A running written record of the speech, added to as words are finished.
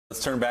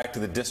Let's turn back to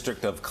the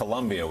District of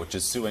Columbia, which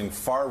is suing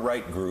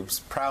far-right groups,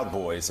 Proud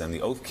Boys, and the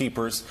Oath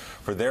Keepers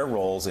for their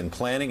roles in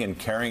planning and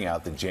carrying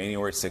out the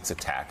January 6th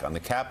attack on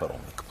the Capitol.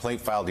 The complaint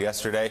filed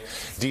yesterday,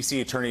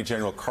 D.C. Attorney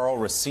General Karl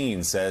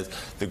Racine says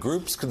the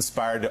groups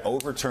conspired to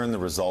overturn the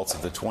results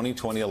of the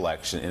 2020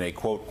 election in a,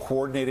 quote,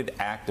 coordinated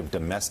act of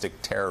domestic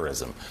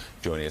terrorism.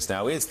 Joining us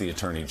now is the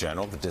Attorney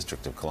General of the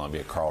District of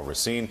Columbia, Karl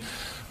Racine.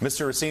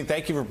 Mr. Racine,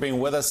 thank you for being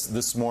with us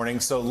this morning.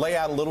 So lay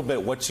out a little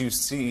bit what you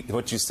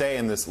say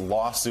in this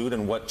lawsuit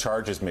and what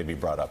charges may be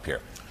brought up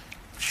here.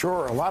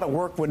 Sure. A lot of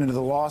work went into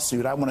the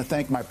lawsuit. I want to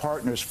thank my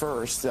partners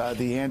first,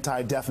 the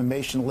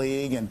Anti-Defamation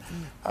League and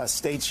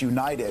States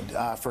United,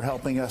 for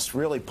helping us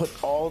really put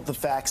all the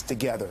facts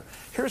together.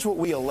 Here's what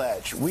we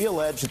allege. We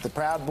allege that the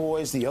Proud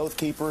Boys, the Oath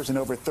Keepers, and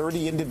over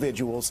 30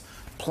 individuals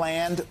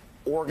planned,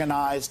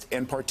 organized,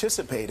 and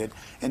participated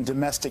in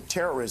domestic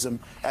terrorism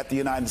at the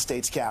United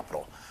States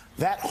Capitol.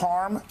 That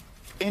harm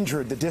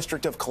injured the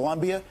District of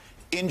Columbia,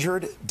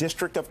 injured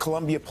District of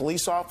Columbia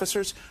police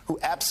officers who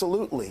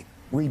absolutely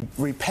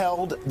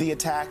repelled the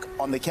attack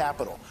on the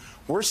Capitol.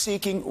 We're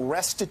seeking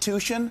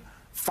restitution,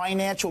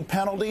 financial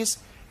penalties,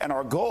 and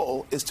our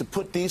goal is to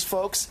put these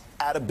folks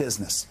out of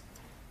business.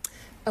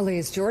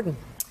 Elise Jordan.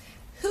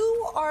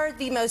 Who are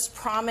the most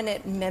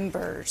prominent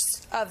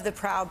members of the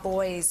Proud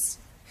Boys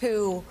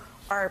who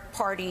are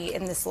party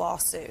in this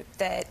lawsuit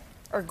that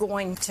are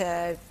going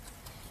to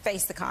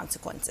face the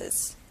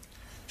consequences?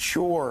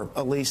 Sure,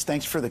 Elise,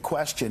 thanks for the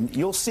question.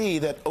 You'll see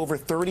that over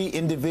 30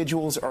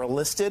 individuals are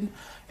listed,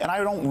 and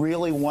I don't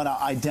really want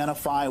to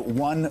identify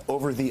one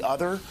over the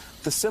other.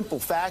 The simple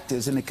fact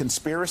is, in a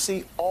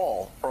conspiracy,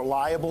 all are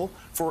liable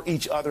for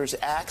each other's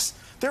acts.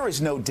 There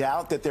is no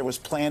doubt that there was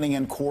planning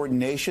and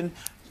coordination.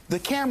 The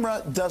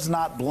camera does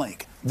not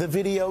blink. The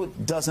video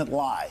doesn't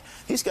lie.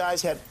 These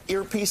guys had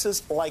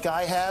earpieces like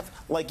I have,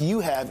 like you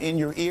have in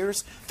your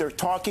ears. They're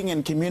talking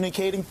and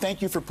communicating.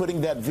 Thank you for putting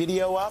that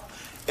video up.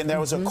 And there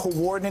was a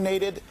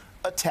coordinated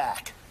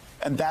attack.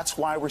 And that's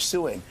why we're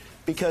suing.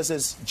 Because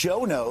as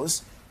Joe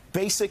knows,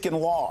 basic in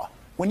law,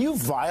 when you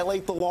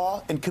violate the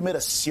law and commit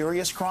a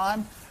serious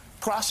crime,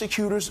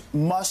 prosecutors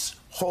must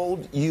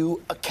hold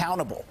you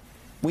accountable.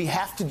 We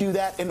have to do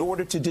that in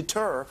order to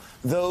deter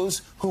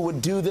those who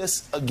would do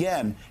this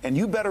again. And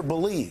you better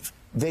believe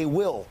they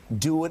will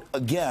do it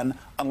again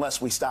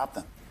unless we stop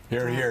them.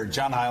 Here, here.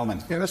 John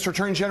Heilman. Yeah, Mr.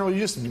 Attorney General, you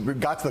just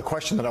got to the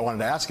question that I wanted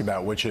to ask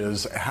about, which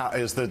is how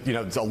is that,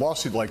 a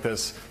lawsuit like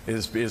this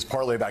is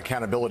partly about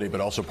accountability, but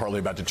also partly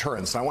about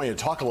deterrence. And I want you to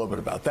talk a little bit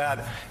about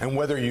that and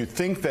whether you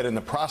think that in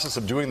the process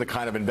of doing the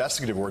kind of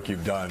investigative work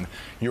you've done,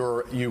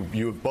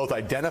 you've both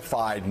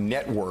identified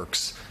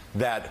networks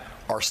that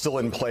are still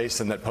in place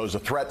and that pose a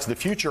threat to the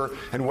future,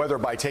 and whether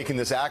by taking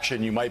this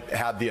action you might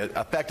have the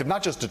effect of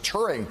not just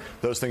deterring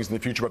those things in the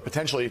future, but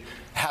potentially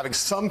having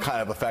some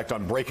kind of effect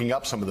on breaking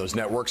up some of those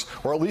networks,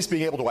 or at least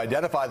being able to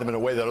identify them in a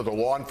way that other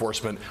law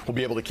enforcement will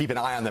be able to keep an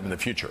eye on them in the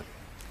future.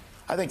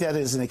 I think that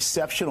is an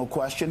exceptional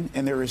question,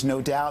 and there is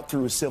no doubt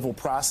through a civil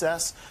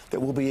process that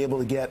we'll be able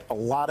to get a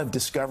lot of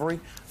discovery,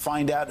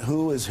 find out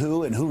who is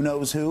who and who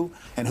knows who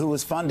and who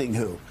is funding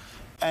who.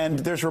 And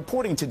there's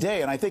reporting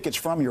today, and I think it's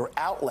from your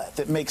outlet,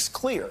 that makes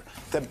clear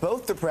that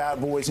both the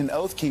Proud Boys and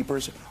Oath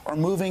Keepers are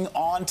moving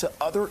on to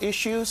other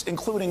issues,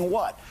 including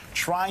what?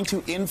 Trying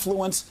to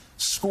influence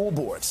school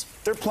boards.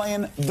 They're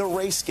playing the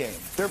race game.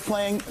 They're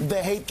playing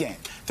the hate game.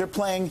 They're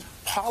playing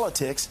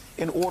politics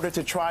in order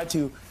to try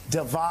to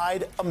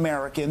divide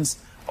Americans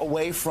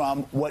away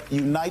from what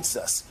unites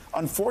us.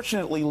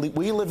 Unfortunately,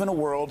 we live in a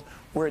world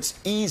where it's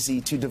easy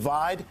to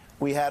divide.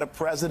 We had a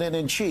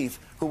president-in-chief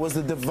who was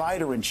the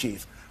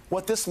divider-in-chief.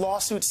 What this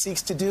lawsuit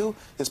seeks to do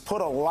is put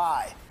a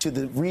lie to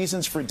the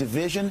reasons for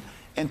division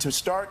and to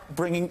start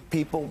bringing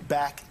people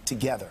back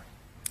together.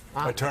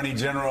 Attorney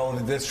General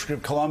of the District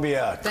of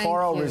Columbia,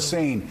 Karl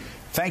Racine,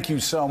 thank you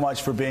so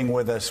much for being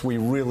with us. We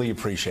really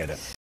appreciate it.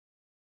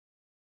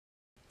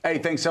 Hey,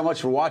 thanks so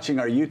much for watching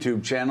our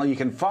YouTube channel. You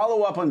can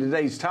follow up on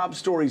today's top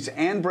stories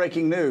and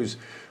breaking news,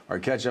 or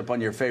catch up on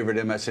your favorite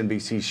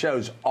MSNBC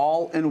shows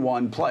all in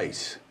one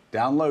place.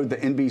 Download the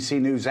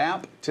NBC News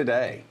app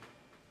today.